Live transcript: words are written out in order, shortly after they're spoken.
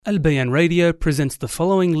Al Bayan Radio presents the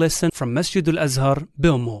following lesson from Masjid Al-Azhar,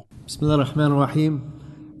 Bilmo. بسم الله الرحمن الرحيم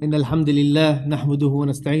إن الحمد لله نحمده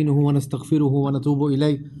ونستعينه ونستغفره ونتوب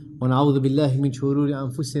إليه ونعوذ بالله من شرور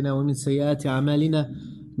أنفسنا ومن سيئات أعمالنا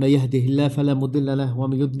من يهده الله فلا مضل له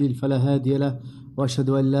ومن يضلل فلا هادي له وأشهد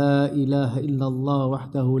أن لا إله إلا الله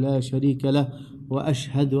وحده لا شريك له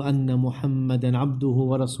وأشهد أن محمدا عبده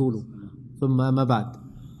ورسوله ثم أما بعد.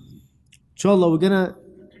 Inshallah, we're going to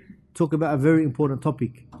talk about a very important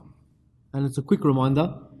topic, and it's a quick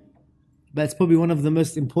reminder, but it's probably one of the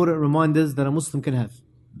most important reminders that a Muslim can have.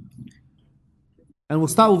 And we'll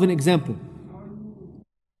start with an example.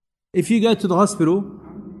 If you go to the hospital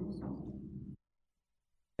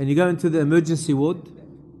and you go into the emergency ward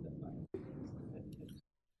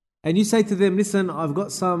and you say to them, listen, I've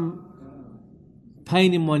got some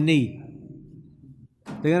pain in my knee.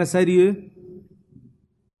 They're going to say to you,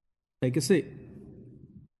 take a seat.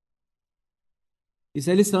 You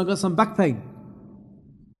say, listen, I've got some back pain.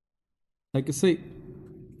 Take a seat.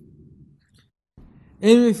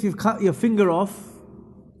 Even if you've cut your finger off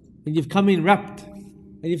and you've come in wrapped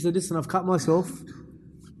and you've said, listen, I've cut myself,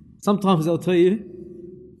 sometimes they'll tell you,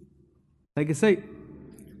 take a seat.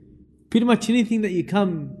 Pretty much anything that you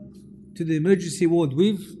come to the emergency ward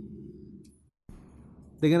with,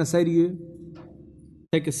 they're going to say to you,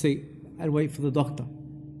 take a seat and wait for the doctor.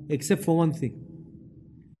 Except for one thing.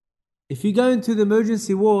 If you go into the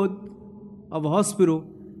emergency ward of a hospital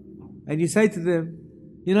and you say to them,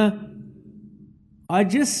 you know, I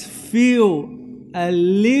just feel a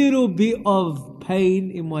little bit of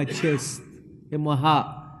pain in my chest, in my heart.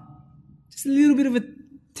 Just a little bit of a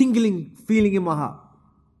tingling feeling in my heart.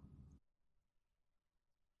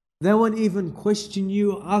 They won't even question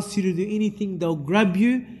you, ask you to do anything. They'll grab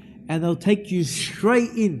you and they'll take you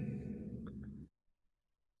straight in.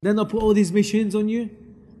 Then they'll put all these machines on you.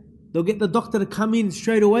 They'll get the doctor to come in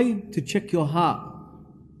straight away to check your heart,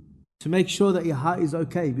 to make sure that your heart is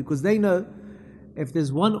okay. Because they know if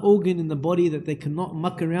there's one organ in the body that they cannot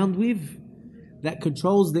muck around with, that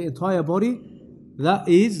controls the entire body, that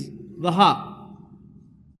is the heart.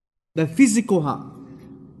 The physical heart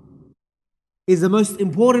is the most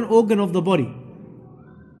important organ of the body.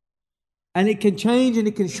 And it can change and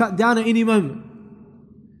it can shut down at any moment.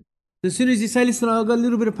 As soon as you say, listen, I've got a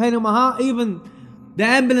little bit of pain in my heart, even the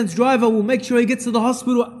ambulance driver will make sure he gets to the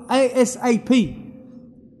hospital ASAP.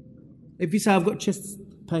 If you say, I've got chest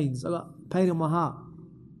pains, I've got pain in my heart.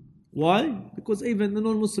 Why? Because even the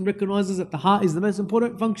non-Muslim recognizes that the heart is the most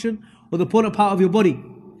important function or the important part of your body.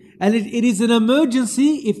 And it is an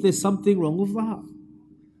emergency if there's something wrong with the heart.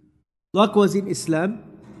 Likewise in Islam,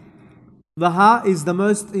 the heart is the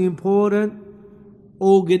most important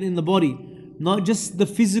organ in the body. Not just the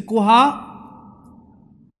physical heart,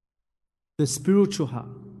 the spiritual heart.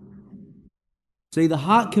 So the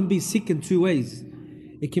heart can be sick in two ways.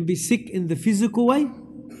 It can be sick in the physical way,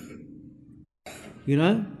 you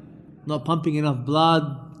know, not pumping enough blood,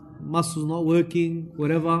 muscles not working,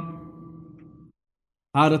 whatever,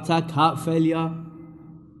 heart attack, heart failure.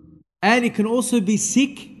 And it can also be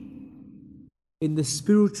sick in the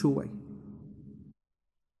spiritual way.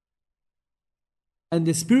 And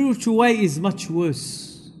the spiritual way is much worse.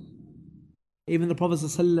 Even the Prophet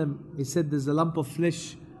ﷺ, he said there's a lump of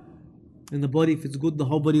flesh in the body. If it's good, the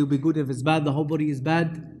whole body will be good. If it's bad, the whole body is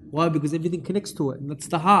bad. Why? Because everything connects to it. And that's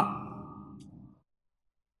the heart.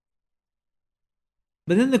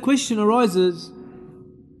 But then the question arises,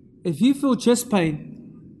 if you feel chest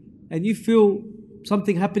pain and you feel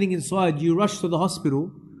something happening inside, you rush to the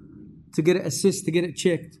hospital to get it assessed, to get it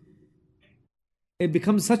checked. It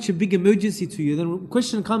becomes such a big emergency to you. Then the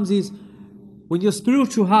question comes is, when your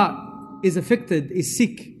spiritual heart is affected, is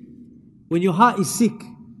sick, when your heart is sick,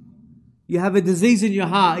 you have a disease in your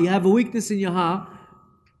heart, you have a weakness in your heart,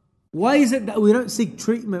 why is it that we don't seek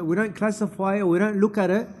treatment, we don't classify it, we don't look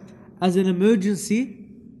at it as an emergency,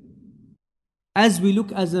 as we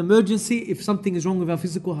look as an emergency if something is wrong with our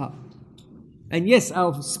physical heart? And yes,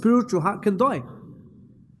 our spiritual heart can die.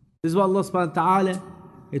 This is what Allah subhanahu wa ta'ala,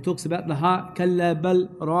 He talks about the heart. كَلَّا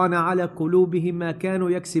بَلْ رَانَ عَلَى قُلُوبِهِمْ مَا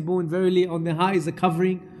كَانُوا يَكْسِبُونَ. Verily on their heart is a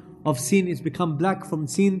covering of sin. It's become black from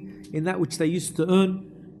sin in that which they used to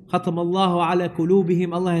earn. خَتَمَ اللَّهُ عَلَى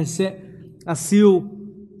قُلُوبِهِمْ. Allah has set a seal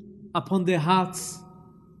upon their hearts.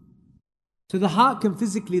 So the heart can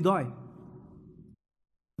physically die.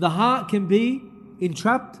 The heart can be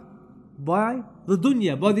entrapped by the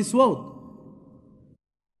dunya, by this world.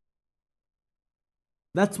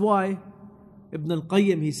 That's why Ibn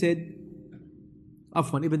al-Qayyim, he said,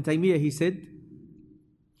 Ibn Taymiyyah, he said,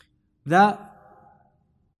 that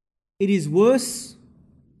it is worse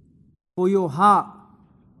for your heart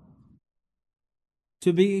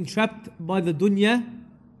to be entrapped by the dunya,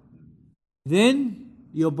 then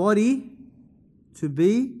your body to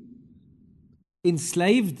be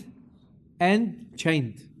enslaved and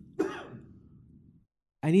chained.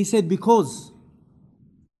 And he said, because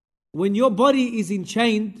when your body is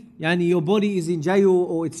enchained, yani your body is in jail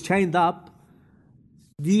or it's chained up,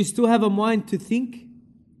 do you still have a mind to think?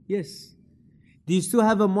 Yes. Do you still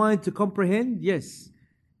have a mind to comprehend? Yes.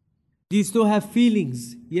 Do you still have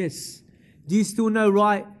feelings? Yes. Do you still know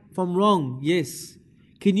right from wrong? Yes.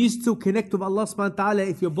 Can you still connect with Allah subhanahu wa ta'ala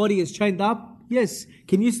if your body is chained up? Yes.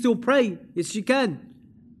 Can you still pray? Yes, you can.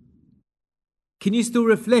 Can you still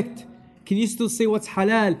reflect? Can you still say what's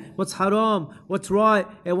halal, what's haram, what's right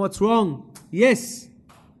and what's wrong? Yes.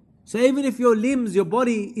 So even if your limbs, your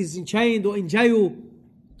body is enchained or in jail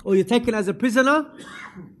or you're taken as a prisoner,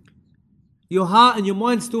 your heart and your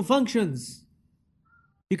mind still functions.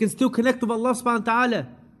 You can still connect with Allah subhanahu wa ta'ala.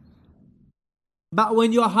 But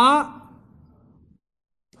when your heart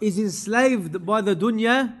is enslaved by the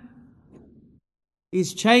dunya,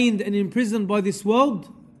 is chained and imprisoned by this world,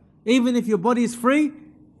 even if your body is free,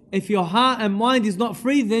 if your heart and mind is not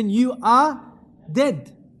free, then you are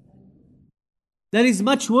dead. That is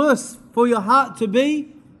much worse for your heart to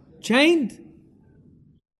be chained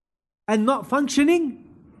and not functioning,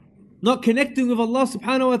 not connecting with Allah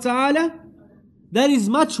subhanahu wa ta'ala. That is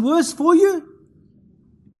much worse for you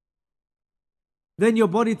than your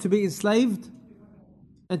body to be enslaved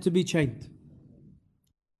and to be chained.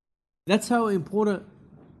 That's how important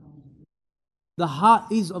the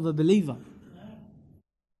heart is of a believer.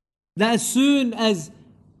 That as soon as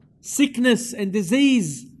sickness and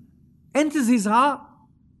disease enters his heart,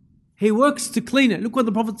 he works to clean it. Look what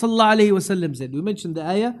the Prophet ﷺ said. We mentioned the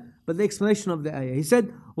ayah, but the explanation of the ayah. He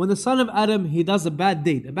said, when the son of Adam, he does a bad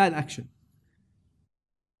deed, a bad action,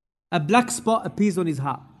 a black spot appears on his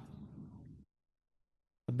heart.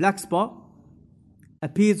 A black spot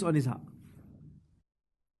appears on his heart.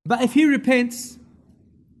 But if he repents,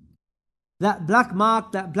 that black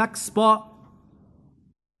mark, that black spot,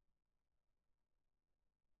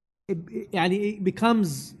 it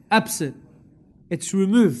becomes absent. It's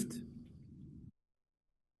removed.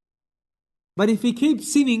 But if he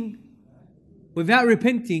keeps sinning without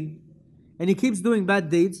repenting and he keeps doing bad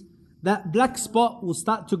deeds, that black spot will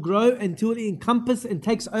start to grow until it encompasses and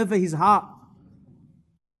takes over his heart.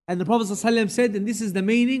 And the Prophet ﷺ said, and this is the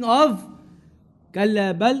meaning of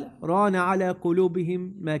كَلَّا بَلْ رَانَ عَلَى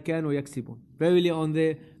قُلُوبِهِمْ مَا كَانُوا يَكْسِبُونَ. Verily on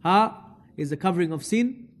their heart is a covering of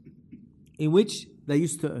sin in which they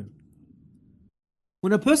used to earn.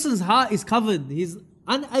 When a person's heart is covered, he's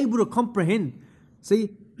unable to comprehend. See,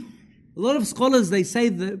 a lot of scholars, they say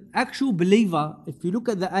the actual believer, if you look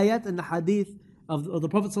at the ayat and the hadith of the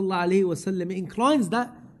Prophet ﷺ, it inclines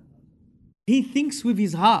that he thinks with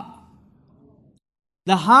his heart.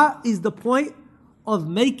 The heart is the point of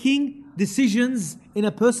making decisions in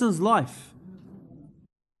a person's life.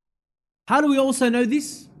 How do we also know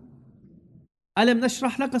this? Alam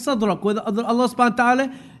nashrah laka sadrak. Where Allah subhanahu wa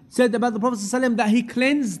ta'ala said about the Prophet ﷺ that he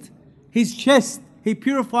cleansed his chest, he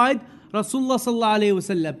purified Rasulullah sallallahu alayhi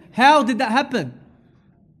wasallam. How did that happen?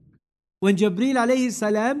 When Jibreel alayhi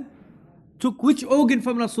salam took which organ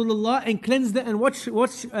from Rasulullah and cleansed it and washed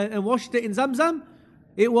it in Zamzam,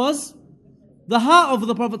 it was the heart of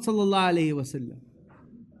the Prophet sallallahu alayhi wasallam.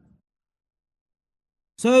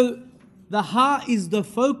 So the heart is the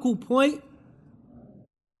focal point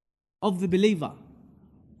of the believer.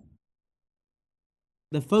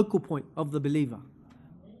 The focal point of the believer.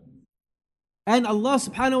 And Allah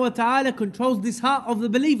subhanahu wa ta'ala controls this heart of the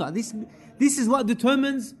believer. This is what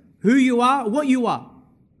determines who you are, what you are.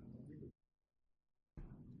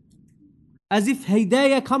 As if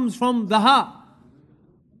hidayah comes from the heart.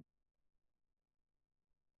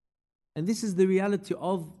 And this is the reality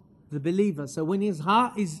of the believer. So when his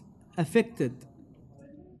heart is affected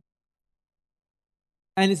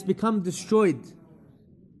and it's become destroyed,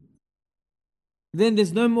 then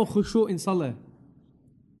there's no more khushu' in salah.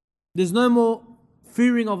 There's no more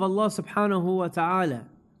fearing of Allah subhanahu wa ta'ala.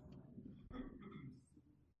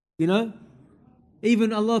 You know,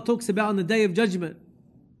 even Allah talks about on the Day of Judgment,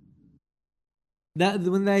 that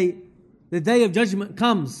when the Day of Judgment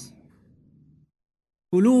comes,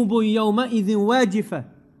 قُلُوبٌ يَوْمَئِذٍ وَاجِفَةٌ,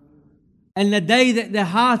 and the day that their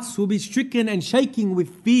hearts will be stricken and shaking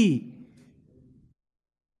with fear.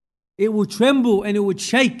 It will tremble and it will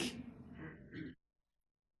shake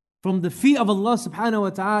from the fear of Allah subhanahu wa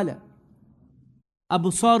ta'ala.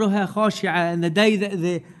 أَبْصَارُهَا خَاشِعَةٌ, and the day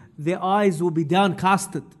that their eyes will be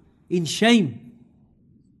downcasted in shame.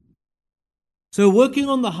 So working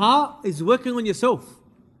on the heart is working on yourself.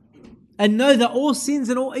 And know that all sins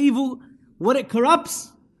and all evil what it corrupts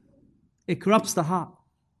the heart.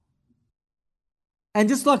 And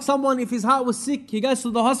just like someone, if his heart was sick, he goes to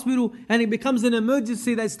the hospital and it becomes an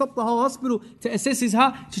emergency, they stop the whole hospital to assess his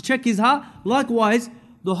heart, to check his heart. Likewise,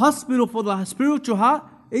 the hospital for the spiritual heart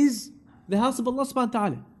is the house of Allah subhanahu wa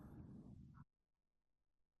ta'ala.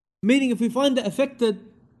 Meaning, if we find it affected,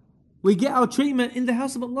 we get our treatment in the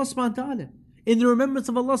house of Allah subhanahu wa ta'ala, in the remembrance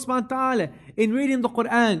of Allah subhanahu wa ta'ala, in reading the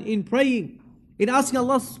Quran, in praying, in asking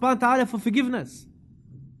Allah subhanahu wa ta'ala for forgiveness.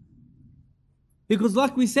 Because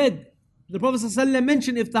like we said, the Prophet ﷺ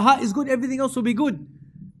mentioned, if the heart is good, everything else will be good.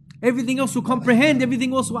 Everything else will comprehend,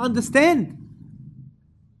 everything else will understand.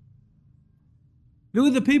 Look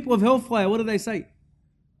at the people of hellfire, what do they say?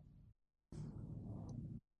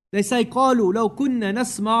 They say, قالوا لو كنا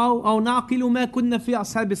نسمع أو نعقل ما كنا في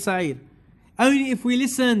أصحاب السعير. Only if we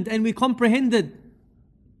listened and we comprehended,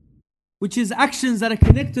 which is actions that are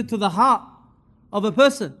connected to the heart of a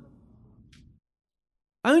person.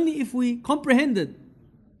 Only if we comprehended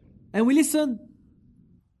and we listened,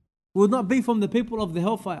 we would not be from the people of the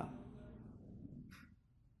hellfire.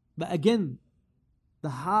 But again, the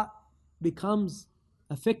heart becomes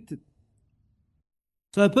affected.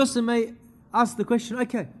 So a person may ask the question,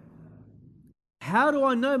 okay, how do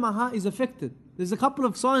I know my heart is affected? There's a couple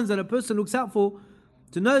of signs that a person looks out for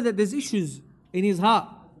to know that there's issues in his heart.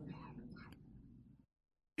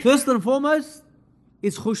 First and foremost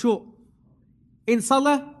is khushu'. In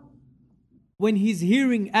salah, when he's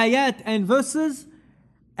hearing ayat and verses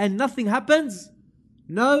and nothing happens,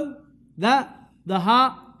 know that the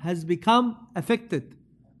heart has become affected.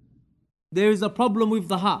 There is a problem with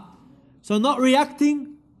the heart. So not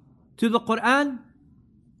reacting to the Quran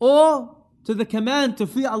or to the command to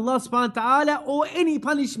fear Allah subhanahu wa ta'ala or any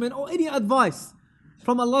punishment or any advice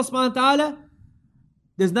from Allah subhanahu wa ta'ala,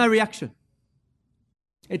 there's no reaction.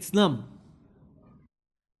 It's numb.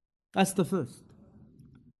 That's the first.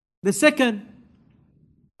 The second,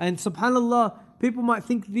 and subhanallah, people might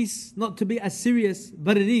think this not to be as serious,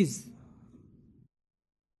 but it is.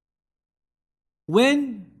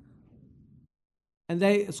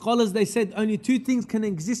 Scholars said only two things can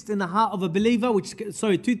exist in the heart of a believer,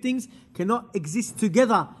 two things cannot exist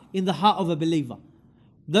together in the heart of a believer.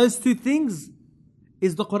 Those two things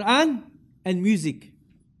is the Quran and music.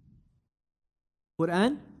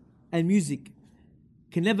 Quran and music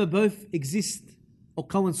can never both exist or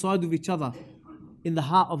coincide with each other in the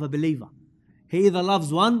heart of a believer. He either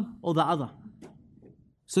loves one or the other.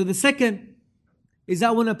 So the second is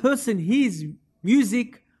that when a person hears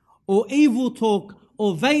music or evil talk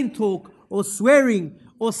or vain talk or swearing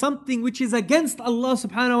or something which is against Allah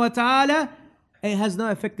subhanahu wa ta'ala, it has no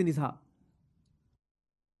effect in his heart.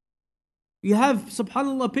 You have,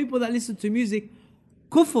 subhanallah, people that listen to music,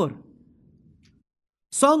 kufr,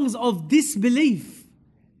 songs of disbelief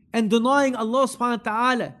and denying Allah subhanahu wa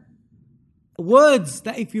ta'ala, words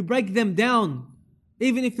that if you break them down,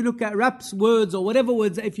 even if you look at rap's words or whatever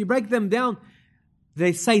words, if you break them down,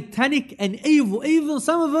 they're satanic and evil. Even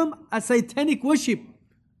some of them are satanic worship.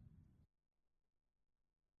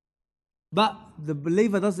 But the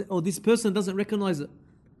believer doesn't, or this person doesn't recognize it.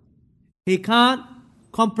 He can't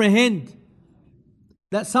comprehend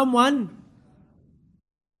that someone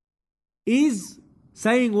is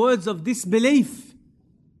saying words of disbelief.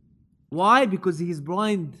 Why? Because he is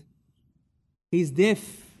blind. He's deaf.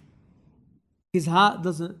 His heart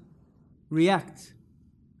doesn't react.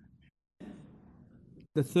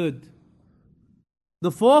 The third.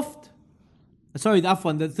 The fourth,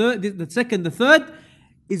 the third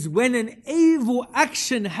is when an evil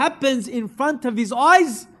action happens in front of his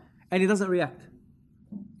eyes and he doesn't react.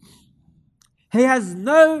 He has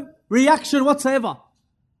no reaction whatsoever.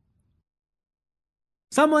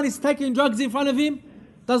 Someone is taking drugs in front of him,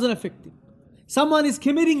 doesn't affect him. Someone is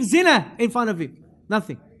committing zina in front of him,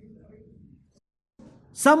 nothing.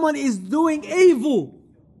 Someone is doing evil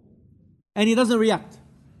and he doesn't react.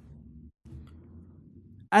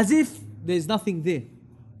 As if there's nothing there.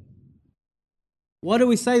 Why do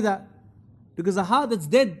we say that? Because a heart that's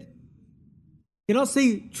dead cannot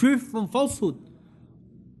see truth from falsehood.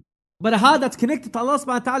 But a heart that's connected to Allah subhanahu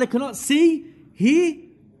wa ta'ala cannot see, hear,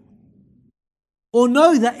 or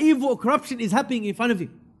know that evil or corruption is happening in front of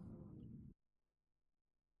him.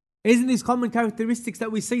 Isn't these common characteristics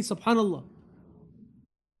that we see, subhanallah?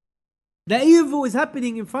 The evil is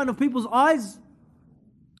happening in front of people's eyes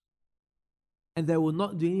and they will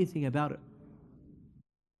not do anything about it.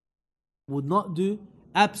 Would not do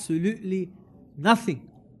absolutely nothing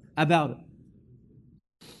about it.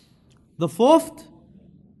 The fourth,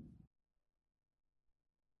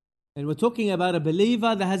 and we're talking about a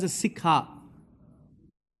believer that has a sick heart.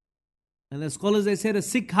 And the scholars, they said a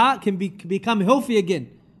sick heart can become healthy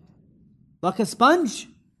again. Like a sponge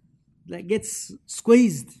that gets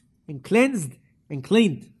squeezed and cleansed and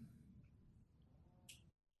cleaned.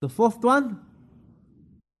 The fourth one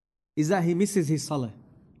is that he misses his salah.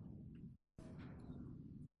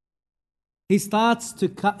 He starts to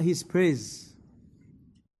cut his prayers.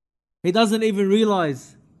 He doesn't even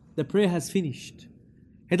realize the prayer has finished.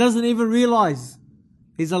 He doesn't even realize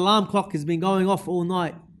his alarm clock has been going off all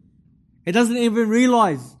night. He doesn't even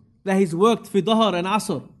realize that he's worked for Dhuhr and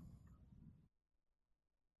Asr.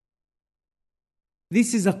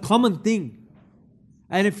 This is a common thing.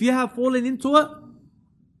 And if you have fallen into it,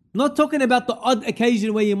 not talking about the odd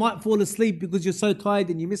occasion where you might fall asleep because you're so tired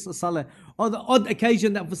and you miss the salah, or the odd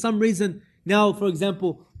occasion that for some reason, now for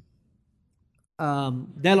example,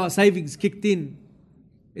 daylight savings kicked in.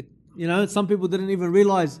 Some people didn't even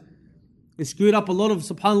realize it screwed up a lot of,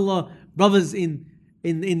 subhanAllah, brothers in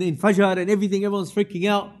Fajr and everything. Everyone's freaking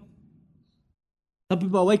out. Some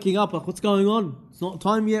people are waking up like, what's going on? It's not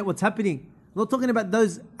time yet. What's happening? I'm not talking about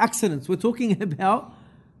those accidents. We're talking about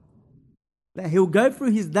that he'll go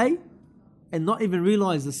through his day and not even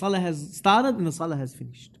realize the salah has started and the salah has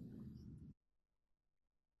finished.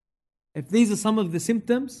 If these are some of the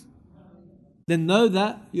symptoms, then know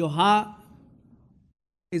that your heart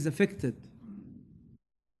is affected.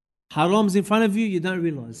 Haram's in front of you, you don't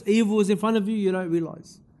realize. Evil is in front of you, you don't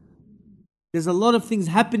realize. There's a lot of things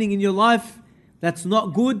happening in your life that's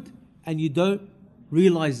not good and you don't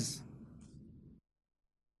realize.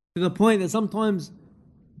 To the point that sometimes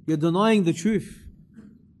you're denying the truth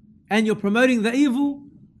and you're promoting the evil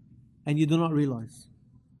and you do not realize.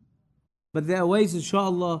 But there are ways,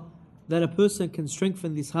 inshallah, that a person can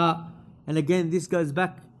strengthen this heart. And again, this goes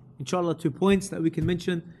back, inshallah, to points that we can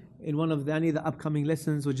mention in one of the upcoming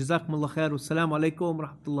lessons. Wa jazakumullah khair. Wassalamu alaikum wa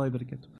rahmatullahi wa barakatuh.